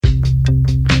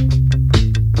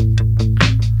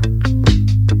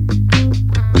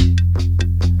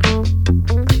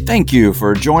Thank you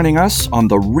for joining us on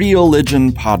the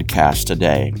Real-Ligion podcast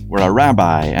today, where a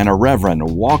rabbi and a reverend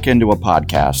walk into a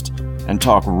podcast and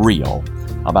talk real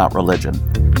about religion.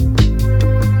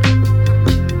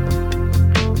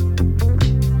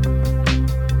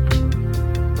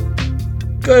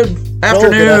 Good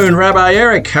afternoon, Rabbi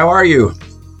Eric. How are you?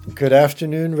 Good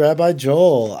afternoon, Rabbi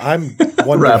Joel. I'm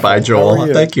wonderful. Rabbi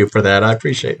Joel, thank you for that. I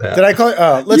appreciate that. Did I call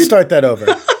you? Let's start that over.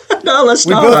 No, let's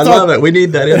not. I love it. We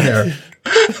need that in there.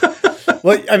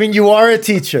 Well, I mean, you are a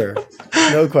teacher.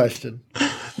 No question.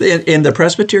 In the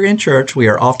Presbyterian Church, we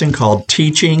are often called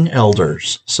teaching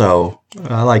elders. So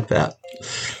I like that.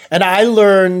 And I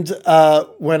learned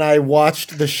when I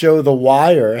watched the show The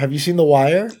Wire. Have you seen The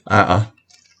Wire?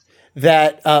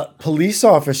 That police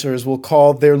officers will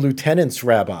call their lieutenants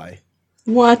rabbi.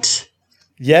 What?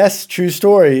 Yes, true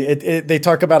story. They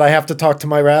talk about, I have to talk to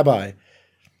my rabbi.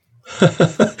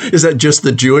 Is that just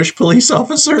the Jewish police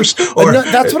officers? Or no,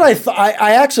 that's what I thought.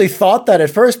 I actually thought that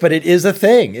at first, but it is a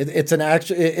thing. It's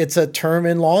a term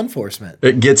in law enforcement.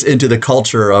 It gets into the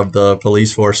culture of the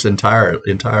police force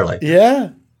entirely.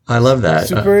 Yeah. I love that.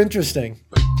 Super interesting.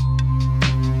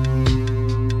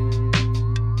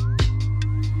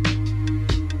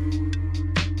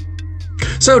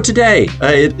 So today,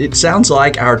 it sounds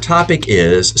like our topic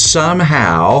is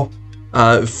somehow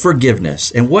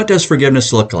forgiveness. And what does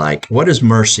forgiveness look like? What is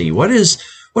mercy? What does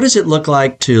it look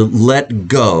like to let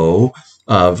go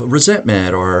of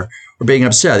resentment or being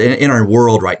upset? In our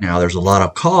world right now, there's a lot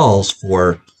of calls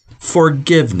for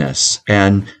forgiveness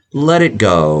and let it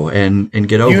go and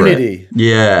get over unity. It.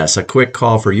 Yes, a quick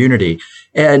call for unity.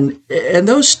 And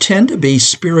those tend to be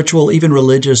spiritual, even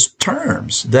religious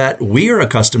terms that we are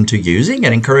accustomed to using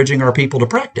and encouraging our people to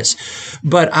practice.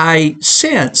 But I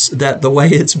sense that the way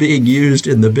it's being used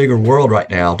in the bigger world right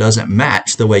now doesn't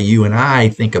match the way you and I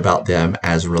think about them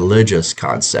as religious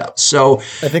concepts. So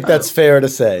I think that's fair to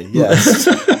say, yes.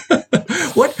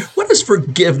 What does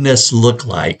forgiveness look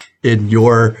like in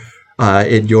your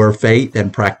faith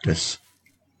and practice?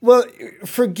 Well,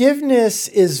 forgiveness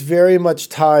is very much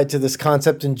tied to this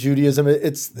concept in Judaism.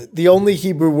 It's the only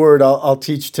Hebrew word I'll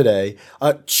teach today.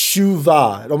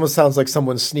 Tshuva. It almost sounds like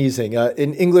someone sneezing.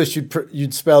 In English,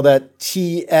 you'd spell that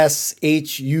Tshuvah,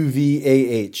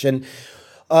 and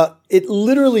it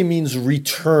literally means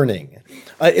returning.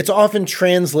 It's often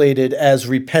translated as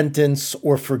repentance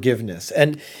or forgiveness,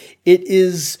 and it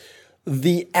is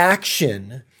the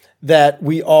action that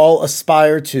we all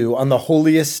aspire to on the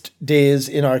holiest days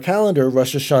in our calendar,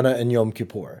 Rosh Hashanah and Yom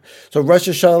Kippur. So Rosh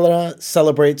Hashanah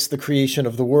celebrates the creation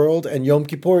of the world, and Yom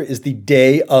Kippur is the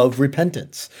day of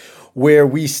repentance, where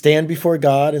we stand before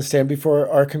God and stand before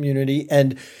our community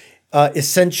and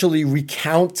essentially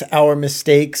recount our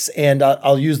mistakes. And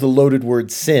I'll use the loaded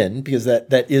word sin, because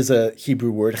that is a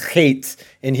Hebrew word, chet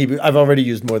in Hebrew. I've already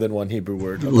used more than one Hebrew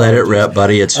word. Let it rip,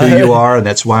 buddy. It's who you are, and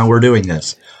that's why we're doing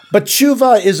this. But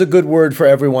tshuva is a good word for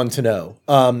everyone to know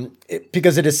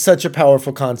because it is such a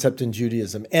powerful concept in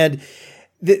Judaism. And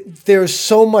there's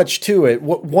so much to it.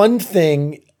 One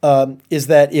thing is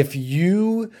that if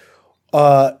you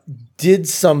did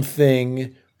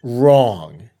something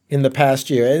wrong in the past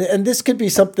year, and this could be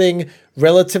something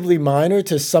relatively minor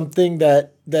to something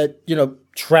that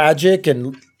tragic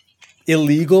and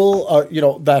illegal,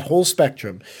 that whole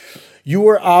spectrum, you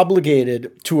are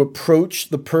obligated to approach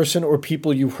the person or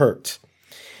people you hurt.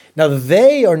 Now,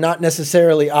 they are not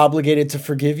necessarily obligated to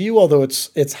forgive you, although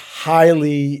it's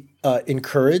highly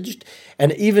encouraged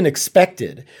and even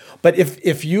expected. But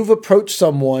if you've approached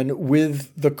someone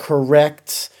with the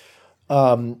correct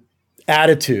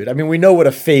attitude, I mean, we know what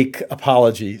a fake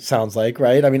apology sounds like,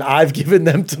 right? I mean, I've given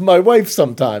them to my wife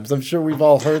sometimes. I'm sure we've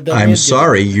all heard that. I'm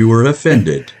sorry you were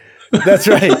offended. That's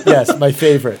right. Yes, my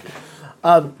favorite.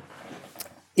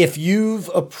 If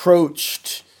you've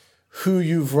approached who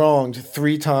you've wronged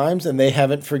 3 times and they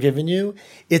haven't forgiven you,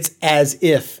 it's as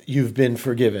if you've been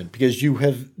forgiven because you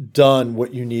have done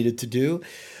what you needed to do.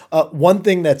 One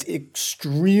thing that's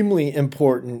extremely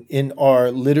important in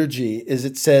our liturgy is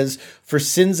it says, for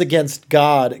sins against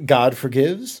God, God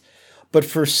forgives. But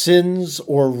for sins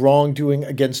or wrongdoing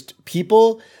against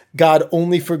people, God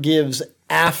only forgives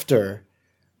after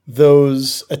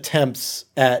those attempts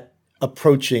at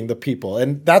approaching the people.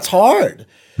 And that's hard.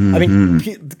 Mm-hmm. I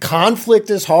mean,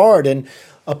 conflict is hard and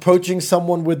approaching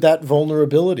someone with that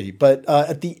vulnerability. But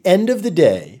at the end of the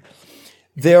day,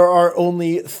 there are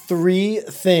only 3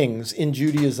 things in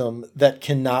Judaism that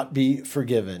cannot be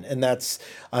forgiven. And that's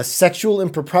sexual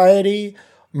impropriety,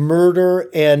 murder,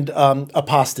 and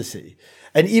apostasy.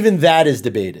 And even that is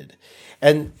debated.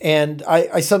 And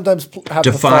I sometimes have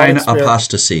define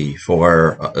apostasy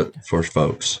for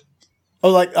folks.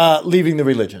 like leaving the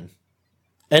religion.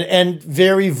 And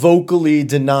very vocally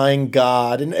denying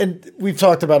God. And we've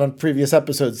talked about on previous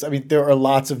episodes, I mean, there are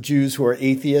lots of Jews who are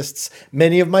atheists.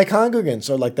 Many of my congregants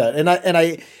are like that.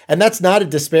 And that's not a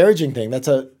disparaging thing. That's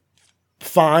a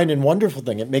fine and wonderful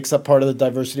thing. It makes up part of the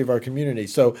diversity of our community.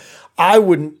 So I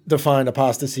wouldn't define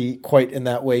apostasy quite in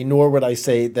that way, nor would I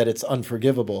say that it's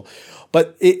unforgivable.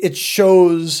 But it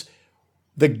shows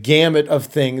the gamut of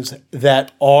things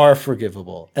that are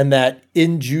forgivable, and that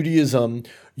in Judaism,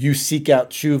 you seek out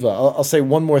tshuva. I'll say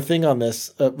one more thing on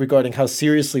this regarding how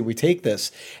seriously we take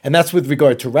this, and that's with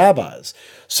regard to rabbis.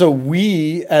 So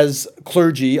we, as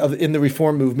clergy in the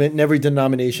Reform movement, and every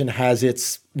denomination has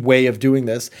its way of doing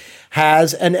this,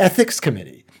 has an ethics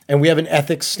committee, and we have an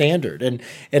ethics standard, and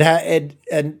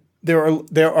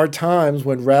there are times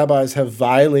when rabbis have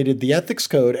violated the ethics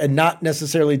code and not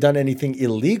necessarily done anything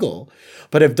illegal,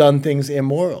 but have done things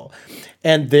immoral,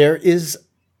 and there is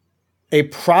a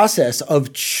process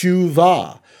of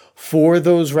tshuva for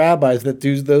those rabbis that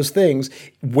do those things,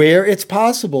 where it's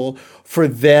possible for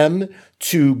them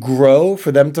to grow,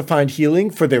 for them to find healing,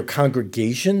 for their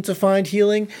congregation to find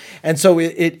healing. And so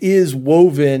it is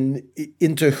woven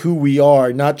into who we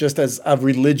are, not just as a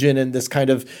religion and this kind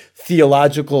of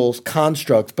theological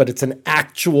construct, but it's an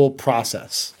actual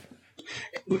process.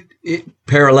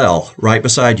 Parallel, right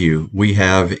beside you, we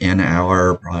have in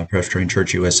our Presbyterian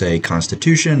Church USA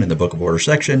Constitution, in the Book of Order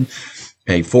section,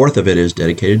 a fourth of it is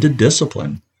dedicated to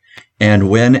discipline. And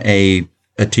when a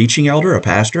teaching elder, a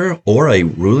pastor, or a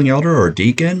ruling elder or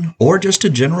deacon, or just a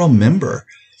general member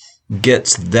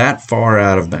gets that far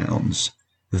out of bounds,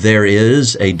 there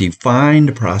is a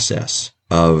defined process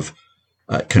of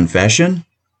confession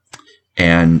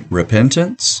and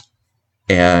repentance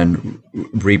and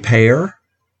repair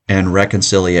and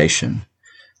reconciliation.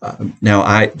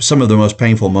 Now, some of the most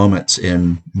painful moments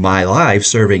in my life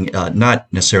serving, not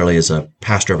necessarily as a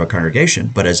pastor of a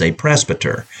congregation, but as a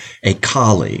presbyter, a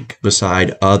colleague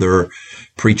beside other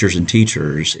preachers and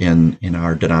teachers in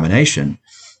our denomination,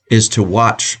 is to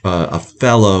watch a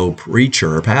fellow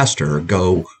preacher or pastor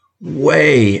go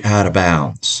way out of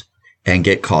bounds and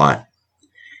get caught.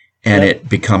 And it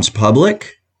becomes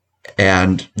public.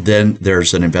 And then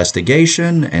there's an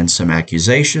investigation and some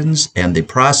accusations, and the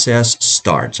process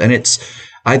starts. And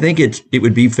I think it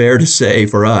would be fair to say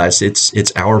for us,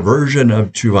 it's our version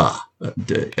of tshuva,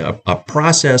 a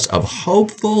process of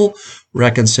hopeful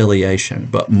reconciliation.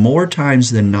 But more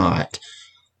times than not,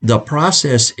 the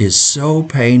process is so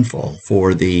painful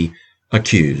for the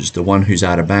accused, the one who's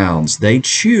out of bounds. They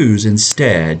choose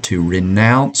instead to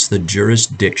renounce the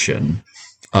jurisdiction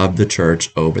of the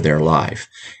church over their life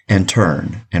and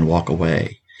turn and walk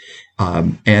away.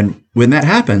 And when that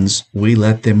happens, we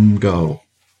let them go.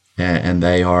 And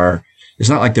it's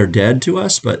not like they're dead to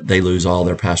us, but they lose all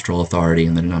their pastoral authority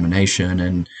in the denomination,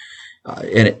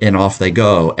 and off they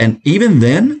go. And even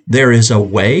then, there is a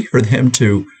way for them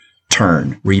to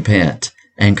turn, repent,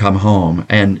 and come home.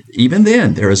 And even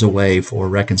then, there is a way for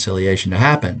reconciliation to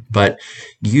happen. But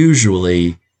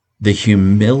usually, the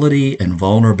humility and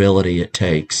vulnerability it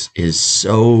takes is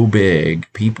so big,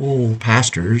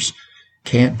 pastors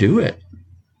can't do it.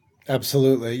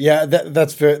 Absolutely. Yeah,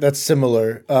 that's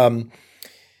similar.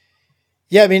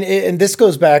 Yeah, I mean, and this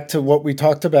goes back to what we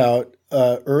talked about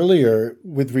earlier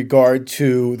with regard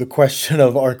to the question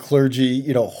of our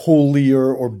clergy,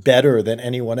 holier or better than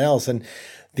anyone else. And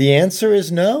the answer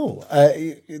is no.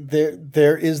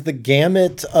 There is the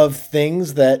gamut of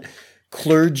things that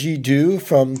clergy do,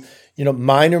 from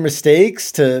minor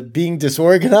mistakes to being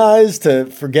disorganized to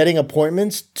forgetting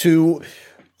appointments to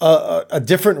a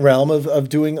different realm of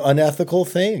doing unethical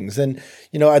things. And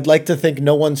I'd like to think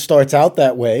no one starts out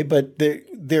that way, but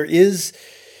there is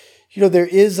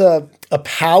a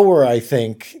power, I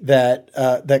think,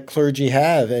 that clergy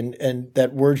have, and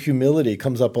that word humility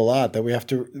comes up a lot, that we have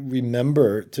to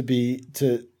remember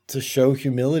to show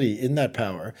humility in that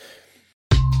power.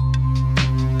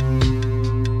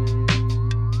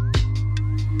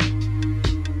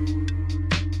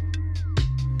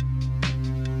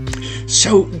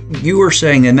 So you were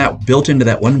saying, and that built into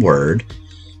that one word,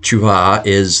 tshuva,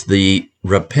 is the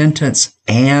repentance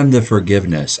and the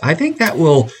forgiveness. I think that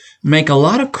will make a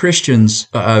lot of Christians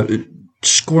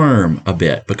squirm a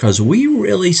bit, because we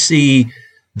really see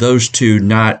those two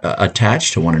not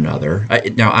attached to one another.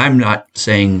 Now, I'm not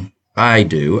saying I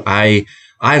do. I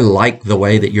like the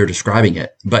way that you're describing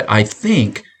it, but I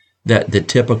think that the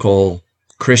typical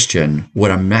Christian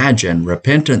would imagine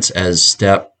repentance as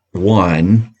step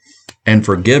one and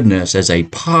forgiveness as a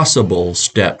possible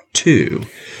step two,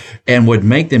 and would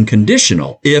make them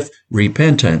conditional. If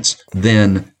repentance,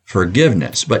 then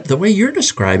forgiveness. But the way you're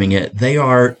describing it, they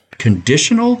are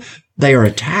conditional, they are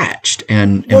attached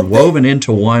and woven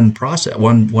into one process,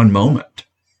 one moment.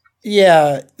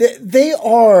 Yeah, they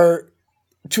are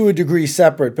to a degree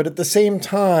separate, but at the same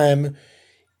time,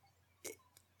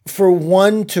 for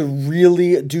one to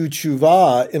really do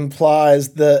tshuva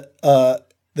implies the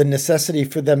necessity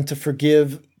for them to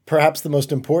forgive perhaps the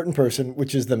most important person,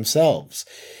 which is themselves.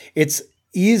 It's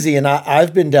easy, and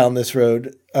I've been down this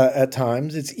road at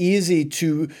times, it's easy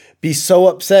to be so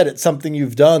upset at something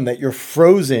you've done that you're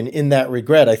frozen in that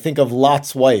regret. I think of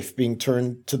Lot's wife being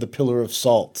turned to the pillar of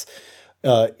salt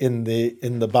in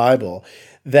the Bible,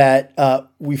 that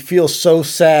we feel so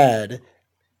sad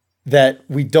that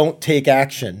we don't take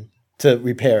action to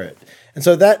repair it. And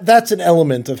so that's an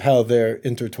element of how they're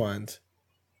intertwined.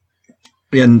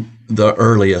 In the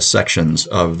earliest sections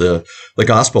of the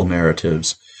gospel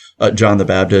narratives, John the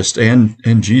Baptist and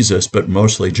Jesus, but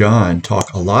mostly John,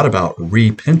 talk a lot about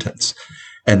repentance.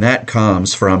 And that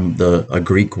comes from a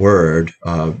Greek word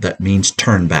that means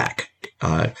turn back,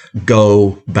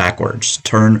 go backwards,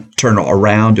 turn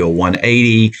around to a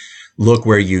 180, look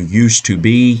where you used to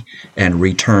be and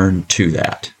return to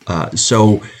that.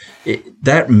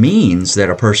 That means that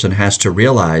a person has to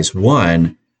realize,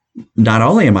 one, not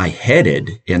only am I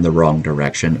headed in the wrong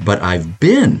direction, but I've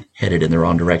been headed in the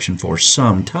wrong direction for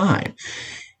some time.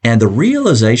 And the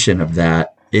realization of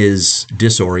that is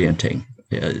disorienting.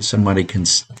 Somebody can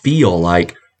feel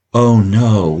like, oh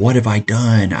no, what have I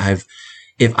done?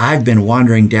 If I've been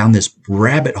wandering down this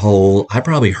rabbit hole, I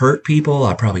probably hurt people.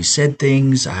 I probably said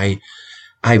things. And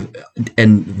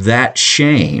that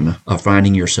shame of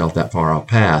finding yourself that far off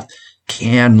path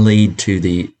can lead to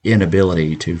the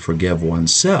inability to forgive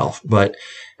oneself. But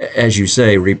as you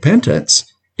say, repentance,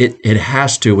 it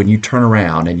has to, when you turn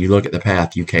around and you look at the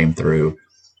path you came through,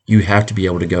 you have to be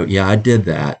able to go, yeah, I did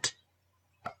that,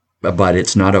 but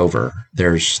it's not over.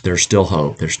 There's still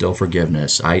hope. There's still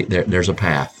forgiveness. There's a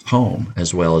path home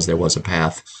as well as there was a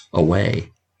path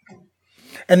away.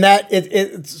 And that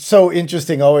it's so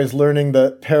interesting, always learning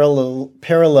the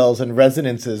parallels and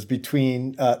resonances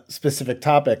between specific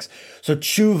topics. So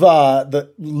tshuva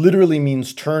literally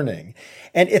means turning.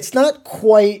 And it's not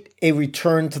quite a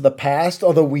return to the past,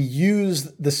 although we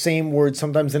use the same word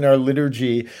sometimes in our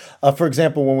liturgy. For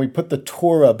example, when we put the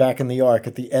Torah back in the ark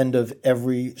at the end of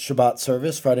every Shabbat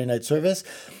service, Friday night service,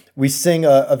 we sing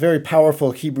a very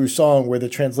powerful Hebrew song where the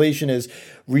translation is,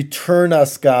 "Return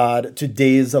us, God, to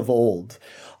days of old."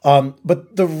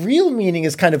 But the real meaning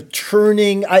is kind of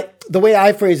turning. The way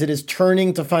I phrase it is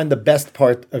turning to find the best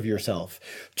part of yourself,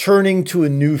 turning to a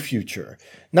new future,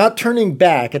 not turning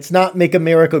back. It's not make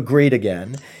America great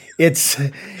again. It's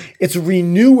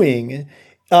renewing,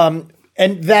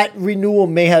 and that renewal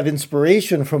may have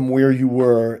inspiration from where you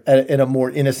were in a more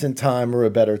innocent time or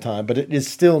a better time, but it is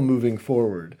still moving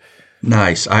forward.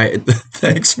 Nice.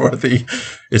 Thanks for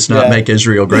it's not make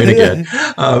Israel great again.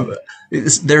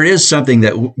 There is something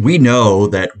that we know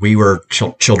that we were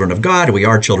children of God. We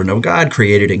are children of God,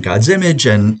 created in God's image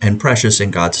and precious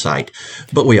in God's sight.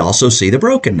 But we also see the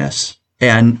brokenness.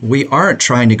 And we aren't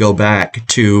trying to go back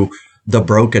to the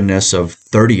brokenness of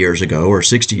 30 years ago or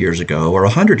 60 years ago or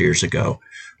 100 years ago.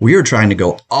 We are trying to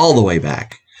go all the way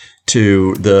back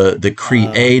to the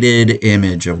created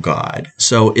image of God.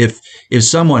 So if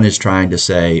someone is trying to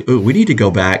say, "Ooh, we need to go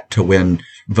back to when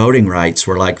voting rights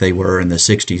were like they were in the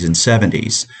 60s and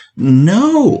 70s,"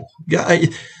 no,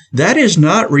 that is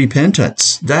not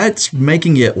repentance. That's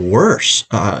making it worse.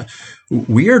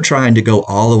 We are trying to go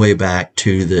all the way back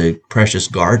to the precious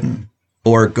garden,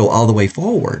 or go all the way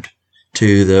forward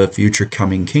to the future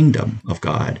coming kingdom of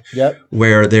God,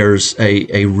 where there's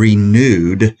a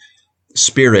renewed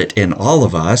spirit in all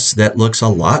of us that looks a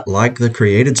lot like the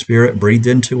created spirit breathed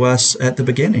into us at the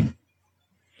beginning.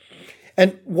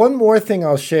 And one more thing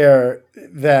I'll share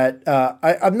that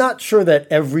I'm not sure that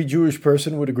every Jewish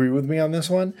person would agree with me on this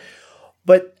one,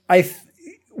 but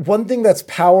one thing that's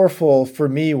powerful for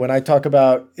me when I talk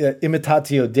about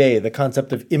imitatio Dei, the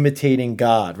concept of imitating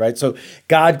God, right? So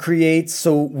God creates,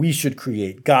 so we should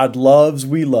create. God loves,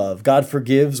 we love. God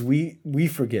forgives, we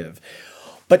forgive.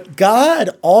 But God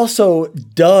also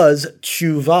does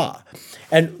tshuva.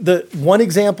 And the one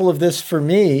example of this for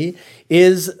me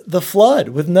is the flood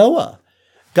with Noah.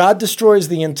 God destroys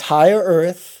the entire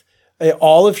earth,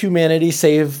 all of humanity,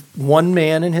 save one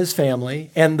man and his family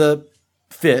and the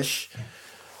fish.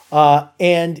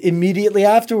 And immediately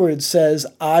afterwards says,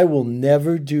 "I will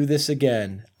never do this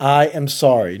again. I am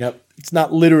sorry." Now, it's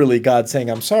not literally God saying,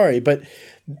 "I'm sorry," but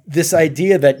this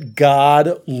idea that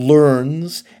God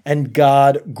learns and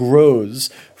God grows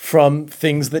from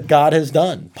things that God has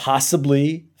done,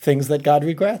 possibly things that God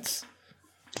regrets.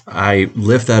 I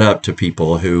lift that up to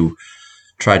people who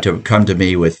try to come to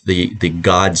me with the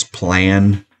God's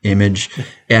plan image.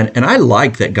 And I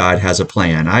like that God has a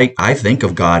plan. I think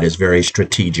of God as very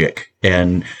strategic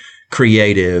and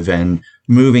creative and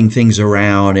moving things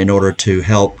around in order to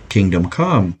help kingdom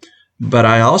come. But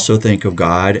I also think of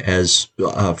God as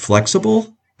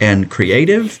flexible and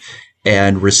creative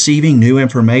and receiving new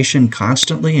information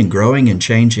constantly and growing and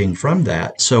changing from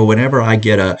that. So whenever I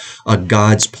get a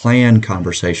God's plan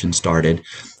conversation started,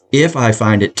 if I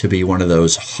find it to be one of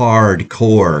those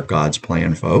hardcore God's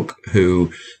plan folk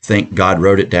who think God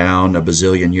wrote it down a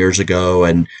bazillion years ago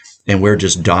and we're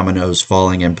just dominoes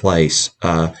falling in place,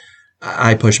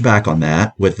 I push back on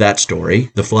that with that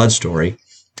story, the flood story,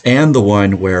 and the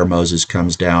one where Moses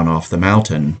comes down off the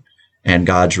mountain and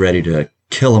God's ready to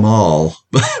kill them all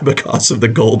because of the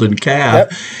golden calf.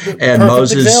 Yep. And Perfect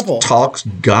Moses example. Talks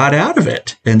God out of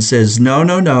it and says,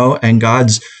 no. And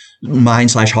God's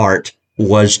mind/heart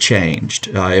was changed.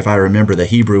 If I remember, the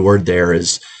Hebrew word there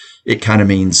it kind of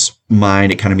means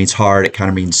mind, it kind of means heart, it kind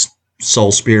of means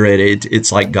soul, spirit.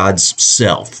 It's like God's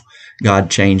self.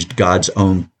 God changed God's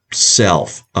own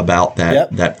self about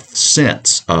that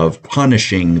sense of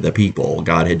punishing the people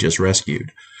God had just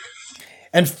rescued.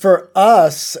 And for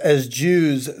us as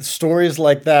Jews, stories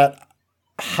like that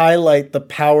highlight the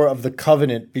power of the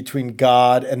covenant between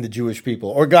God and the Jewish people,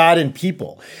 or God and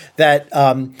people, that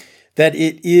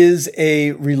it is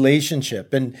a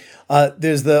relationship. And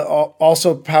there's the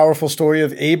also powerful story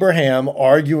of Abraham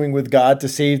arguing with God to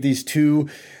save these two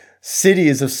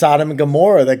cities of Sodom and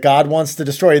Gomorrah that God wants to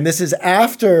destroy. And this is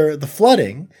after the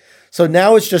flooding. So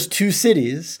now it's just two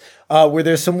cities where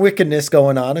there's some wickedness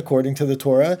going on, according to the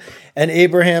Torah. And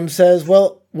Abraham says,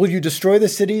 well, will you destroy the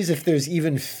cities if there's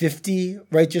even 50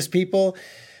 righteous people?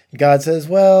 God says,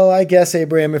 well, I guess,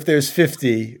 Abraham, if there's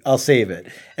 50, I'll save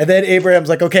it. And then Abraham's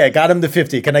like, okay, I got him to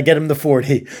 50. Can I get him to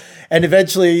 40? And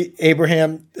eventually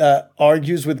Abraham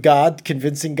argues with God,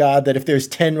 convincing God that if there's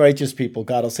 10 righteous people,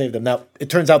 God will save them. Now, it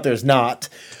turns out there's not.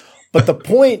 But the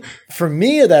point for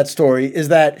me of that story is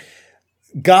that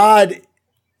God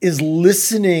is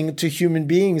listening to human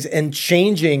beings and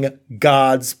changing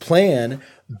God's plan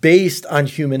based on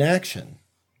human action.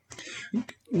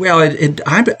 Well,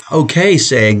 I'm okay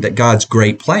saying that God's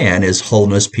great plan is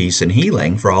wholeness, peace, and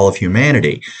healing for all of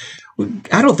humanity.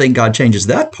 I don't think God changes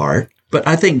that part, but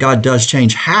I think God does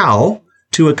change how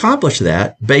to accomplish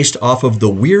that based off of the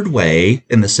weird way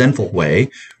and the sinful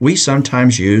way we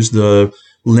sometimes use the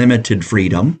limited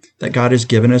freedom that God has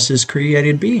given us as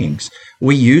created beings.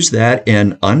 We use that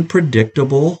in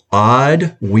unpredictable,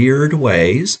 odd, weird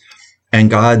ways, and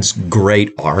God's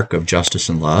great arc of justice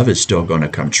and love is still going to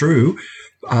come true.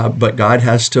 But God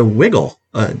has to wiggle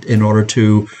in order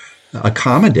to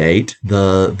accommodate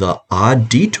the odd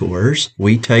detours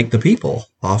we take the people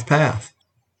off path.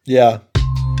 Yeah.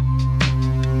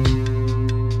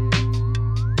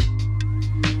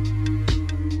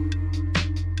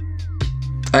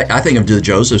 I think of the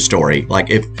Joseph story. Like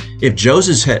if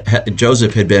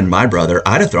Joseph had been my brother,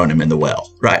 I'd have thrown him in the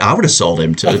well, right? I would have sold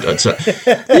him to.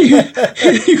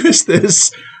 He was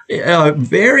this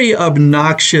very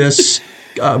obnoxious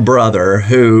brother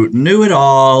who knew it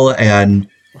all, and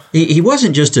he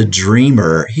wasn't just a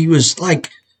dreamer. He was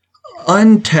like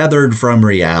untethered from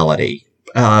reality.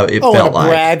 It felt like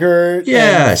braggart.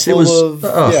 Yes, it was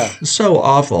so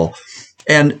awful.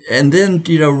 And then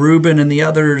Reuben and the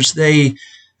others, they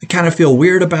kind of feel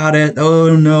weird about it.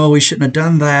 Oh no, we shouldn't have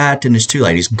done that, and it's too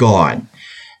late. He's gone.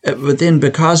 But then,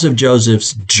 because of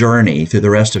Joseph's journey through the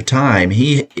rest of time,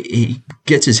 he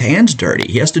gets his hands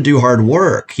dirty. He has to do hard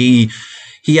work. He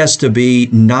has to be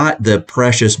not the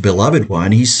precious beloved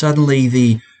one. He's suddenly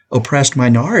the oppressed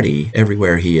minority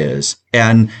everywhere he is.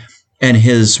 And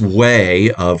his way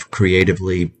of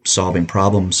creatively solving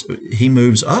problems, he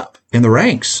moves up in the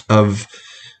ranks of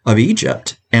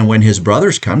Egypt. And when his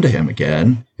brothers come to him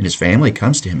again, and his family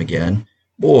comes to him again,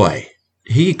 boy,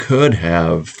 he could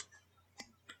have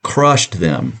crushed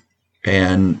them.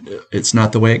 And it's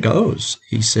not the way it goes.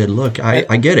 He said, look,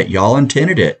 I get it. Y'all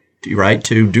intended it, right,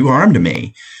 to do harm to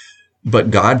me.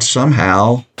 But God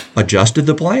somehow adjusted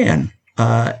the plan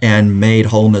and made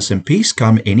wholeness and peace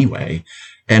come anyway.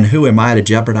 And who am I to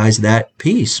jeopardize that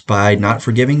peace by not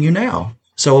forgiving you now?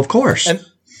 So, of course. And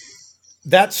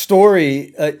that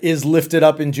story is lifted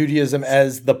up in Judaism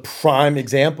as the prime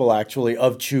example, actually,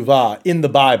 of tshuva in the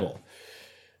Bible.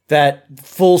 That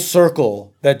full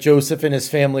circle that Joseph and his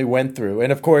family went through.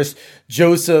 And of course,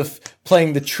 Joseph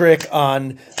playing the trick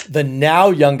on the now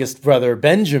youngest brother,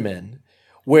 Benjamin,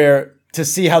 where to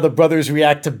see how the brothers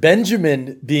react to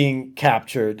Benjamin being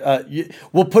captured.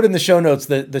 We'll put in the show notes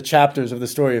the chapters of the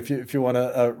story if you want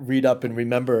to read up and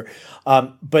remember.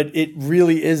 But it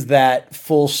really is that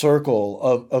full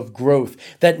circle of growth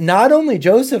that not only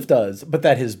Joseph does, but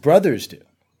that his brothers do.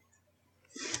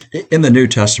 In the New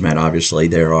Testament, obviously,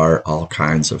 there are all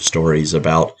kinds of stories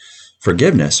about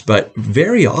forgiveness, but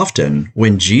very often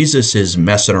when Jesus is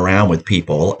messing around with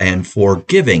people and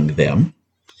forgiving them,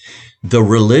 the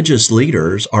religious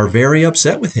leaders are very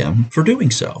upset with him for doing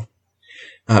so,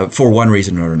 for one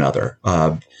reason or another.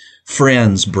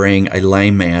 Friends bring a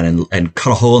lame man and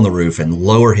cut a hole in the roof and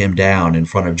lower him down in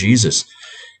front of Jesus.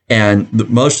 And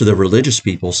most of the religious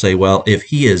people say, well, if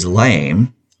he is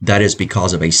lame, that is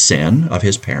because of a sin of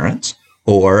his parents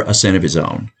or a sin of his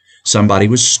own. Somebody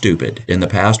was stupid in the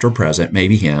past or present,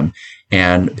 maybe him,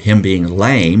 and him being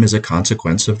lame is a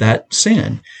consequence of that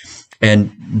sin.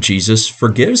 And Jesus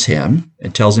forgives him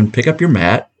and tells him, pick up your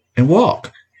mat and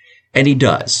walk. And he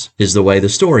does, is the way the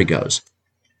story goes.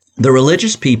 The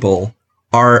religious people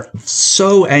are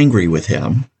so angry with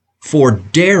him for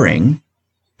daring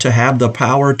to have the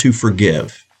power to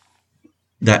forgive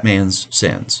that man's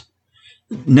sins.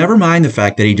 Never mind the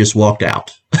fact that he just walked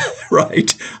out,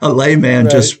 right? A lame man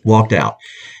just walked out.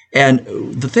 And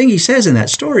the thing he says in that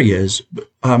story is,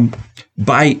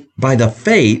 by the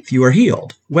faith you are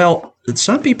healed. Well,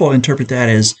 some people interpret that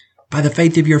as by the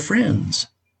faith of your friends,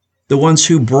 the ones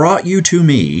who brought you to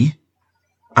me.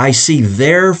 I see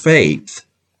their faith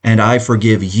and I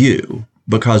forgive you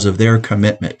because of their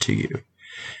commitment to you.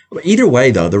 Either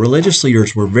way, though, the religious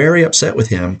leaders were very upset with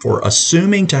him for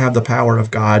assuming to have the power of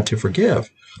God to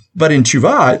forgive. But in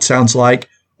Teshuvah, it sounds like,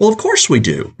 well, of course we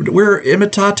do. We're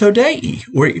imitato Dei.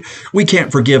 We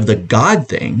can't forgive the God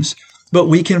things, but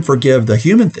we can forgive the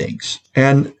human things.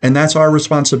 And that's our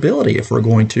responsibility if we're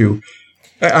going to.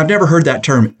 I've never heard that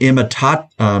term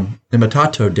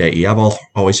imitato Dei. I've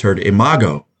always heard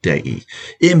imago Dei,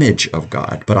 image of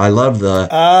God. But I love the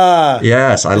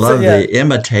the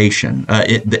imitation,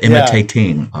 the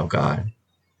imitating of God.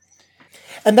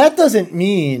 And that doesn't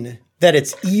mean that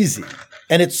it's easy.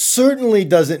 And it certainly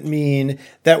doesn't mean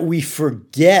that we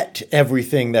forget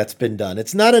everything that's been done.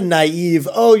 It's not a naive,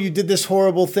 oh, you did this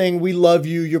horrible thing. We love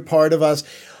you. You're part of us.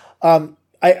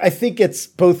 I think it's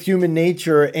both human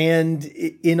nature and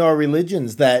in our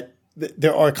religions that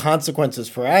there are consequences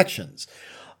for actions.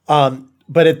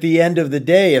 But at the end of the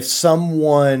day, if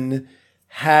someone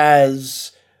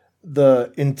has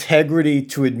the integrity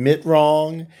to admit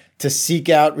wrong, to seek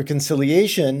out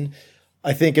reconciliation,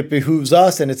 I think it behooves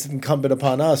us and it's incumbent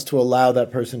upon us to allow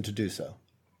that person to do so.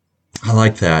 I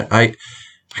like that. I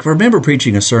remember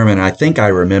preaching a sermon. I think I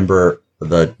remember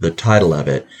the title of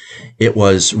it. It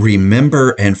was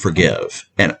Remember and Forgive.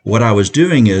 And what I was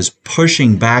doing is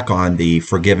pushing back on the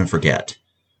forgive and forget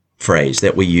phrase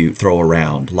that we throw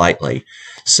around lightly,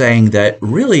 saying that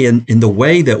really in the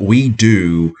way that we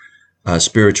do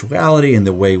spirituality and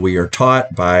the way we are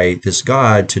taught by this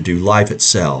God to do life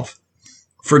itself,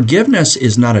 forgiveness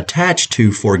is not attached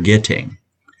to forgetting.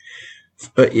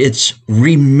 It's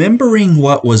remembering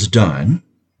what was done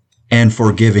and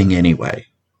forgiving anyway.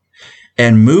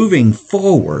 And moving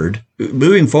forward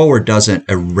doesn't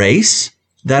erase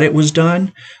that it was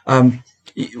done.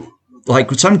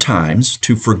 Like sometimes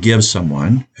to forgive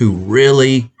someone who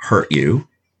really hurt you,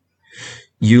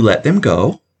 you let them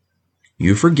go,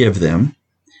 you forgive them,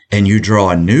 and you draw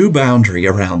a new boundary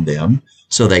around them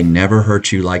so they never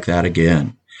hurt you like that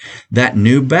again. That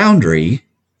new boundary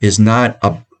is not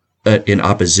in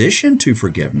opposition to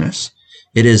forgiveness.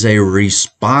 It is a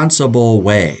responsible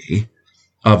way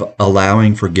of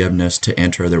allowing forgiveness to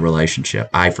enter the relationship.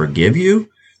 I forgive you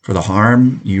for the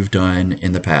harm you've done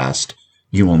in the past.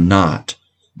 You will not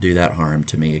do that harm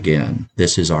to me again.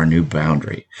 This is our new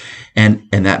boundary. And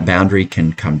that boundary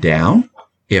can come down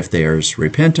if there's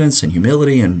repentance and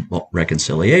humility and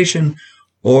reconciliation,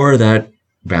 or that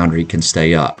boundary can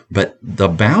stay up. But the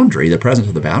boundary, the presence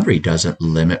of the boundary, doesn't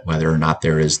limit whether or not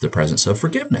there is the presence of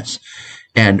forgiveness.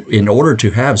 And in order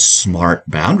to have smart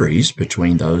boundaries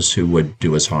between those who would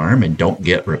do us harm and don't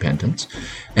get repentance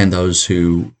and those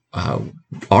who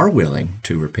are willing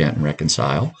to repent and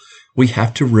reconcile, we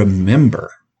have to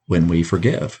remember when we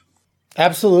forgive.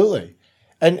 Absolutely.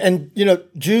 And you know,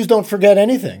 Jews don't forget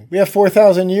anything. We have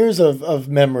 4,000 years of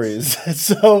memories.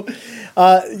 So,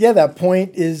 that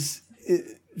point is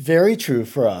very true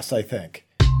for us, I think.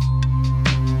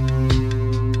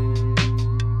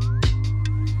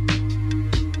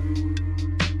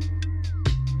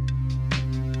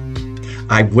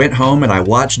 I went home and I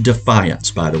watched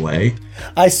Defiance, by the way.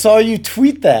 I saw you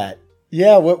tweet that.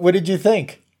 Yeah, what did you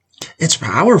think? It's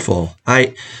powerful.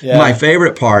 Yeah. My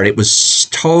favorite part, it was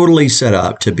totally set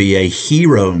up to be a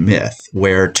hero myth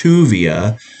where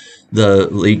Tuvia, the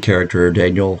lead character,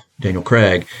 Daniel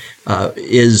Craig,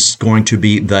 is going to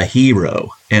be the hero.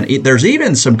 And there's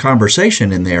even some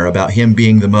conversation in there about him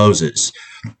being the Moses.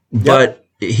 But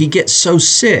he gets so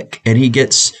sick and he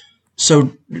gets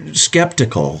so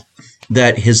skeptical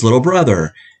that his little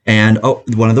brother and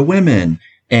one of the women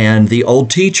and the old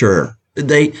teacher,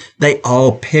 they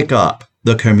all pick up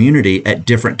the community at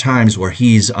different times where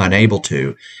he's unable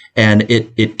to. And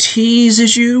it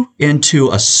teases you into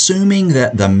assuming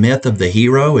that the myth of the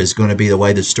hero is going to be the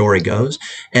way the story goes.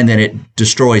 And then it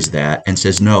destroys that and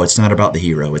says, no, it's not about the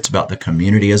hero. It's about the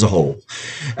community as a whole.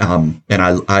 And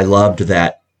I loved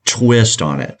that twist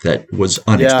on it that was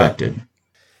unexpected.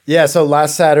 Yeah, so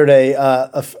last Saturday,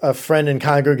 a friend and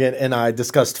congregant and I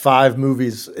discussed 5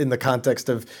 movies in the context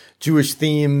of Jewish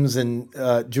themes and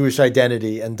Jewish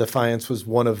identity, and Defiance was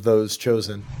one of those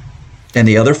chosen. And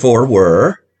the other 4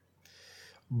 were?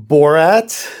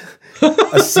 Borat,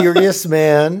 A Serious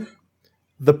Man,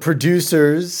 The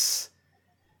Producers,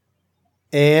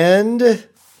 and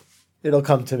it'll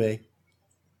come to me.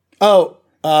 Oh,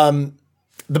 The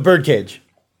Birdcage.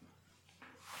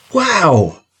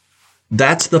 Wow.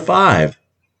 That's the 5.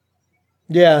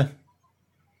 Yeah.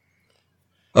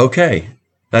 Okay.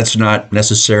 That's not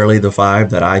necessarily the 5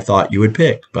 that I thought you would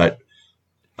pick, but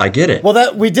I get it.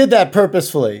 Well, we did that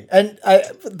purposefully. And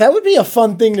that would be a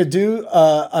fun thing to do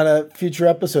on a future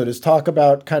episode, is talk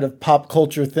about kind of pop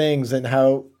culture things and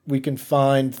how we can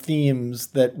find themes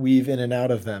that weave in and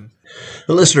out of them.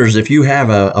 Listeners, if you have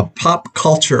a pop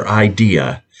culture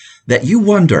idea that you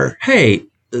wonder, hey,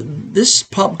 this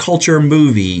pop culture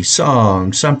movie,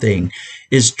 song, something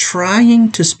is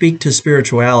trying to speak to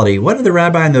spirituality. What do the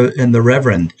rabbi and the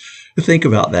reverend think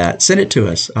about that? Send it to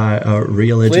us,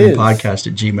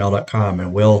 religionpodcast@gmail.com,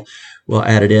 and we'll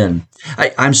add it in.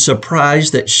 I'm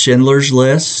surprised that Schindler's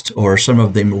List or some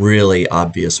of the really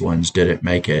obvious ones didn't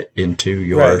make it into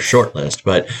your short list,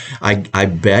 but I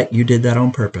bet you did that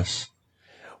on purpose.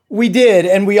 We did,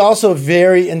 and we also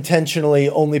very intentionally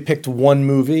only picked one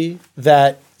movie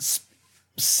that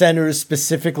centers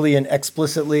specifically and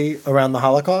explicitly around the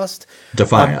Holocaust.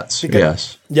 Defiance,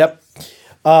 yes. Yep.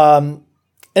 And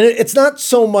it's not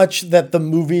so much that the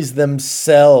movies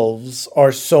themselves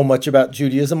are so much about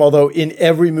Judaism, although in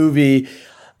every movie,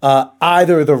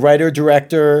 either the writer,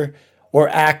 director, or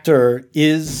actor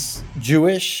is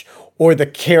Jewish, or the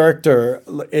character,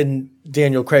 in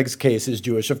Daniel Craig's case, is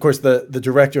Jewish. Of course, the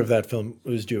director of that film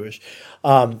was Jewish.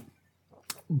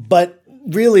 But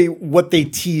really what they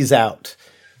tease out.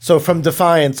 So from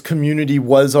Defiance, community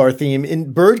was our theme.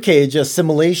 In Birdcage,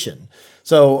 assimilation.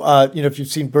 So, if you've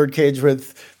seen Birdcage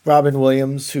with Robin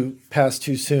Williams, who passed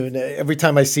too soon, every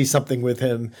time I see something with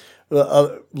him,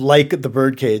 like The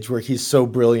Birdcage, where he's so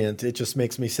brilliant, it just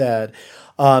makes me sad.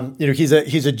 He's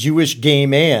a Jewish gay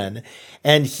man,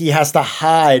 and he has to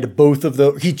hide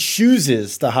he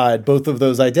chooses to hide both of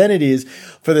those identities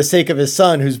for the sake of his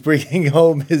son, who's bringing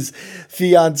home his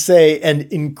fiancée and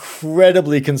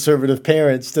incredibly conservative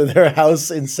parents to their house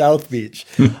in South Beach.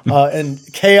 And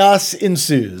chaos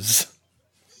ensues.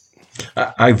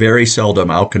 I very seldom,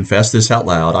 I'll confess this out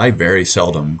loud, I very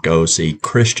seldom go see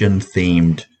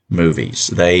Christian-themed movies.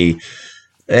 They're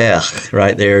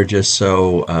just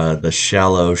so the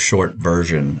shallow, short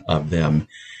version of them.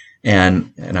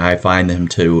 And I find them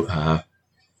to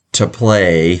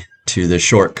play to the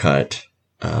shortcut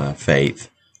faith,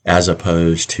 as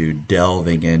opposed to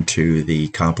delving into the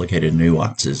complicated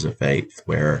nuances of faith,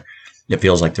 where it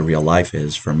feels like the real life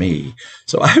is for me.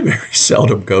 So I very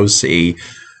seldom go see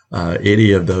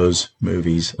any of those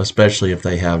movies, especially if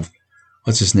they have,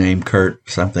 what's his name, Kurt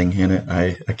something in it.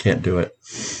 I can't do it.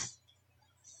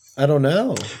 I don't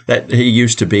know. That he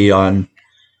used to be on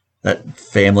that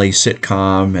family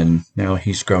sitcom, and now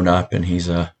he's grown up and he's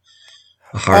a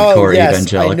hardcore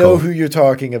evangelical. I know who you're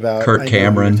talking about. Kurt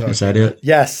Cameron, is that it?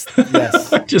 Yes.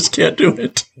 I just can't do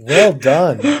it. Well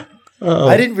done. Oh.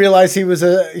 I didn't realize he was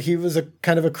a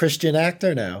kind of a Christian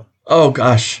actor now. Oh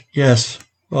gosh, yes.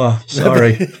 Oh,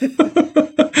 sorry.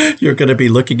 You're going to be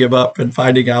looking him up and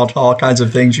finding out all kinds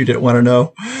of things you didn't want to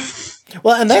know.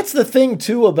 Well, and that's the thing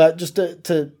too about, just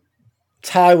to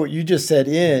tie what you just said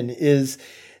in, is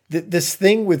this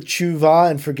thing with tshuva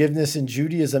and forgiveness in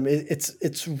Judaism.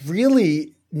 It's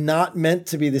really not meant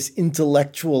to be this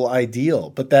intellectual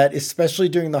ideal, but that especially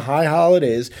during the high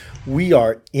holidays, we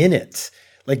are in it.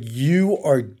 Like, you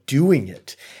are doing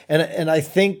it. And I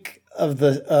think of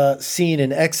the scene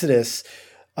in Exodus,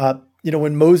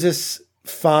 when Moses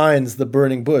finds the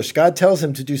burning bush, God tells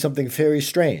him to do something very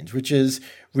strange, which is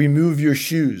remove your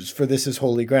shoes, for this is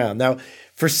holy ground. Now,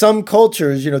 for some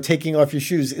cultures, taking off your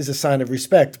shoes is a sign of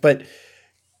respect, but,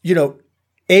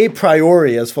 a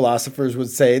priori, as philosophers would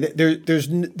say, there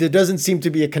doesn't seem to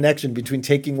be a connection between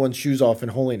taking one's shoes off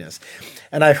and holiness.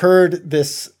 And I heard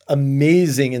this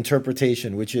amazing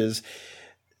interpretation, which is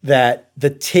that the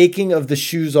taking of the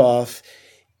shoes off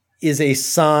is a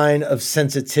sign of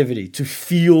sensitivity, to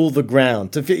feel the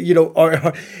ground,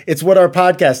 it's what our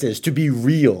podcast is, to be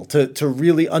real, to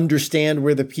really understand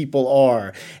where the people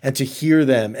are and to hear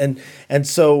them. And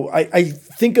so I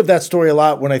think of that story a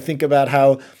lot when I think about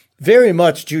how very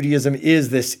much Judaism is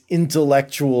this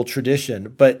intellectual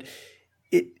tradition, but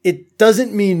it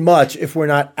doesn't mean much if we're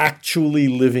not actually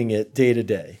living it day to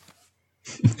day.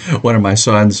 One of my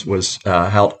sons was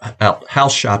out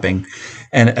house shopping,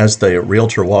 and as the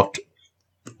realtor walked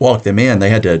them in, they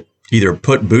had to either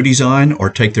put booties on or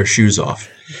take their shoes off.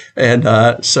 And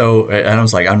so I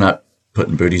was like, I'm not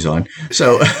putting booties on.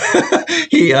 So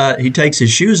he takes his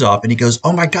shoes off and he goes,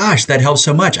 oh my gosh, that helps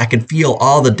so much. I can feel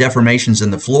all the deformations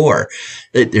in the floor.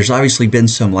 There's obviously been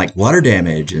some like water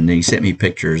damage. And he sent me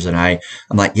pictures, and I'm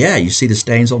like, yeah, you see the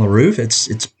stains on the roof?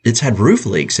 It's had roof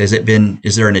leaks. Is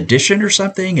there an addition or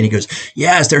something? And he goes,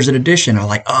 yes, there's an addition. I'm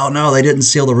like, oh no, they didn't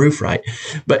seal the roof right.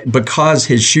 But because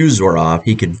his shoes were off,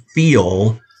 he could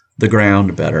feel the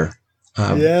ground better.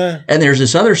 And there's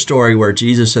this other story where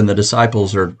Jesus and the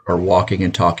disciples are walking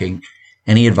and talking,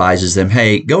 and he advises them,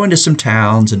 hey, go into some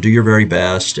towns and do your very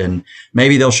best, and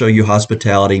maybe they'll show you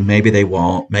hospitality, maybe they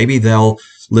won't, maybe they'll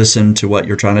listen to what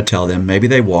you're trying to tell them, maybe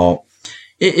they won't.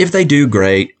 If they do,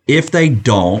 great. If they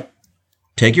don't,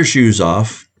 take your shoes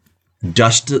off,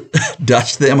 dust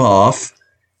them off,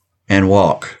 and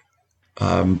walk.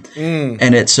 And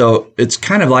it's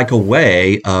kind of like a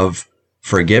way of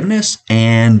forgiveness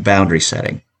and boundary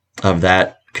setting of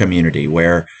that community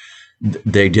where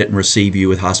they didn't receive you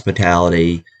with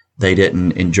hospitality. They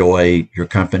didn't enjoy your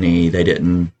company. They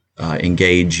didn't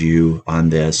engage you on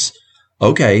this.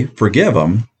 Okay, forgive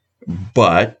them,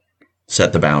 but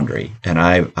set the boundary. And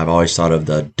I've always thought of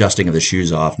the dusting of the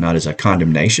shoes off not as a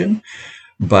condemnation,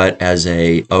 but as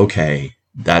okay,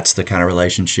 that's the kind of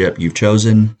relationship you've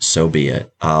chosen. So be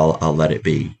it. I'll let it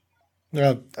be.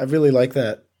 Yeah, I really like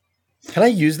that. Can I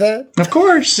use that? Of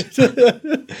course.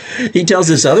 He tells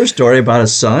this other story about a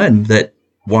son that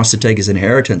wants to take his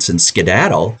inheritance and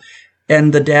skedaddle.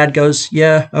 And the dad goes,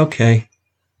 yeah, okay.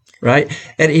 Right?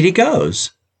 And he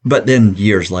goes. But then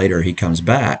years later, he comes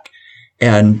back.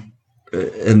 And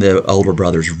the older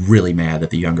brother's really mad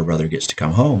that the younger brother gets to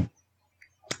come home.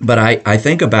 But I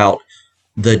think about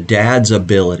the dad's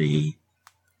ability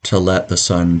to let the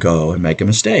son go and make a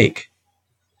mistake.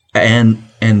 And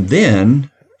then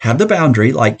have the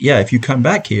boundary, like, yeah, if you come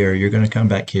back here, you're going to come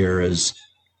back here as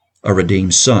a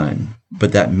redeemed son.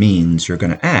 But that means you're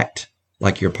going to act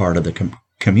like you're part of the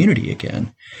community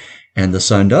again. And the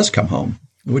son does come home,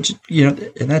 which,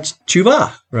 and that's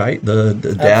tshuva, right?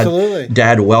 The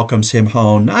dad welcomes him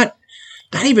home, not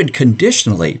even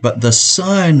conditionally, but the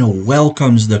son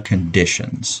welcomes the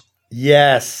conditions.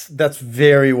 Yes, that's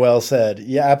very well said.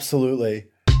 Yeah, absolutely.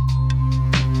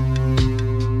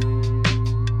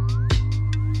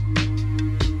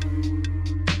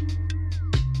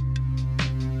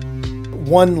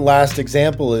 One last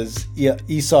example is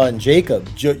Esau and Jacob.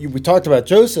 We talked about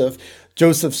Joseph.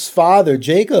 Joseph's father,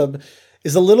 Jacob,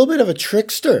 is a little bit of a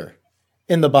trickster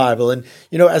in the Bible. And,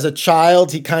 as a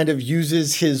child, he kind of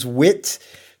uses his wit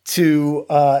to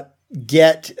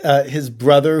get his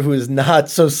brother, who is not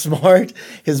so smart,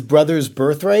 his brother's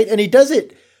birthright. And he does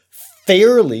it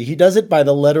fairly. He does it by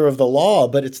the letter of the law,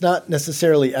 but it's not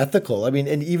necessarily ethical. I mean,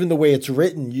 and even the way it's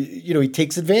written, he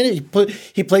takes advantage.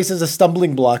 He places a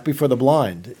stumbling block before the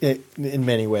blind in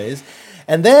many ways.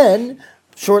 And then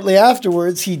shortly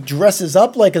afterwards, he dresses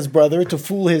up like his brother to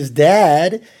fool his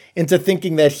dad into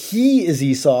thinking that he is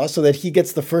Esau so that he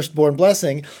gets the firstborn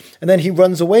blessing. And then he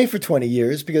runs away for 20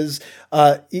 years because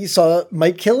Esau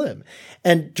might kill him.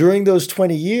 And during those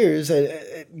 20 years,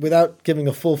 without giving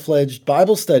a full-fledged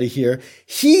Bible study here,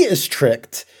 he is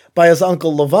tricked by his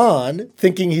uncle Lavan,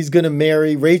 thinking he's going to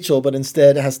marry Rachel, but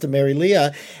instead has to marry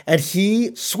Leah. And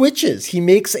he switches. He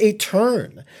makes a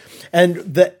turn.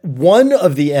 And one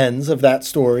of the ends of that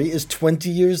story is 20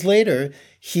 years later,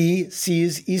 he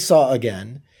sees Esau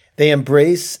again. They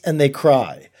embrace and they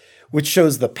cry, which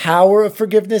shows the power of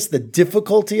forgiveness, the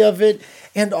difficulty of it,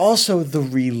 and also the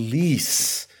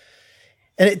release.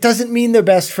 And it doesn't mean they're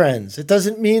best friends. It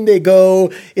doesn't mean they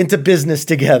go into business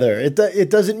together. It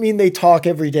doesn't mean they talk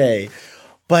every day.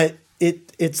 But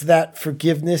it's that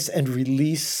forgiveness and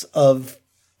release of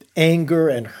anger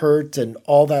and hurt and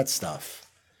all that stuff.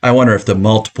 I wonder if the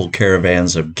multiple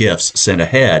caravans of gifts sent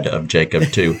ahead of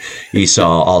Jacob to Esau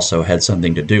also had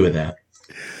something to do with that.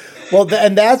 Well,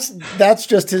 and that's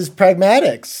just his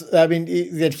pragmatics. I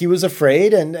mean, that he was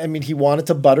afraid, and I mean, he wanted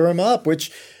to butter him up,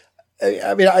 which,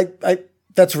 I mean, I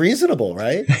that's reasonable,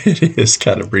 right? It is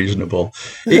kind of reasonable.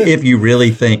 If you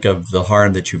really think of the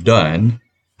harm that you've done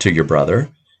to your brother,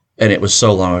 and it was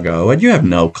so long ago, and you have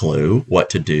no clue what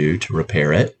to do to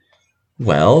repair it,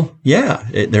 well, yeah,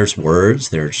 there's words,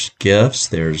 there's gifts,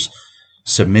 there's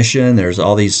submission, there's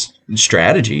all these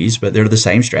strategies, but they're the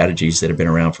same strategies that have been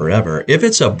around forever. If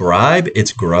it's a bribe,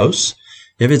 it's gross.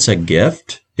 If it's a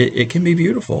gift, it can be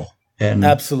beautiful. And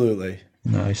absolutely.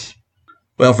 Nice.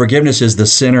 Well, forgiveness is the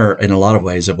center in a lot of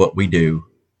ways of what we do.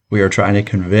 We are trying to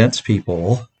convince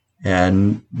people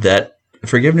and that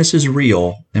forgiveness is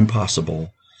real and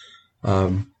possible.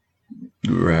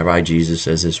 Rabbi Jesus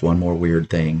says this one more weird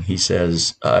thing. He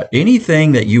says,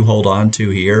 anything that you hold on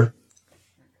to here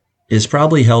is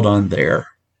probably held on there.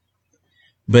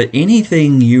 But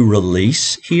anything you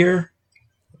release here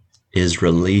is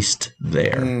released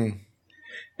there. Mm.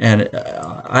 And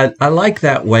I like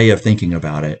that way of thinking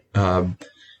about it.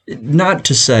 Not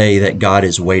to say that God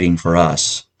is waiting for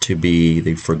us to be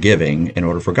the forgiving in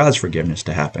order for God's forgiveness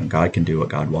to happen. God can do what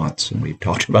God wants, and we've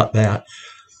talked about that.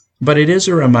 But it is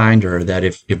a reminder that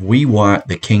if we want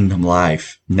the kingdom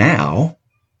life now,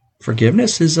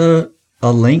 forgiveness is a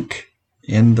link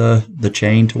in the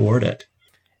chain toward it.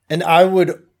 And I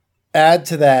would add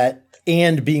to that,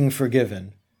 and being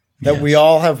forgiven, that yes. We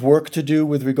all have work to do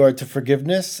with regard to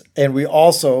forgiveness, and we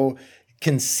also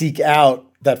can seek out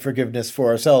that forgiveness for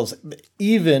ourselves,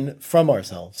 even from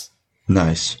ourselves.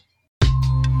 Nice.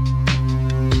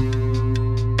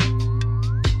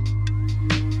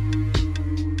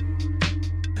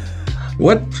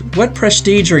 What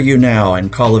prestige are you now in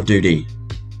Call of Duty?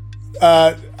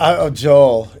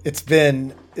 Joel,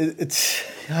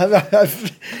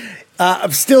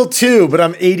 I'm still 2, but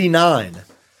I'm 89.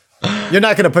 You're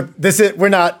not going to put this in, we're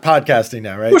not podcasting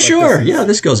now, right? Well, sure.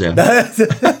 This goes in.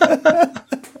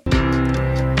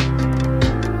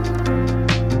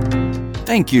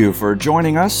 Thank you for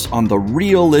joining us on the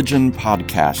Real-Ligion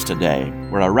podcast today,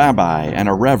 where a rabbi and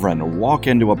a reverend walk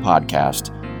into a podcast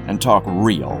and talk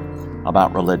real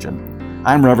about religion.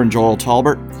 I'm Reverend Joel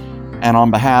Talbert, and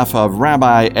on behalf of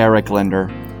Rabbi Eric Linder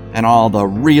and all the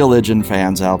Real-Ligion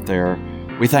fans out there,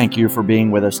 we thank you for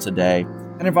being with us today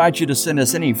and invite you to send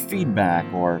us any feedback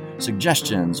or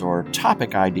suggestions or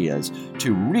topic ideas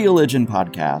to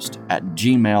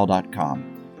religionpodcast@gmail.com.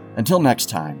 Until next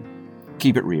time,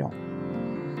 keep it real.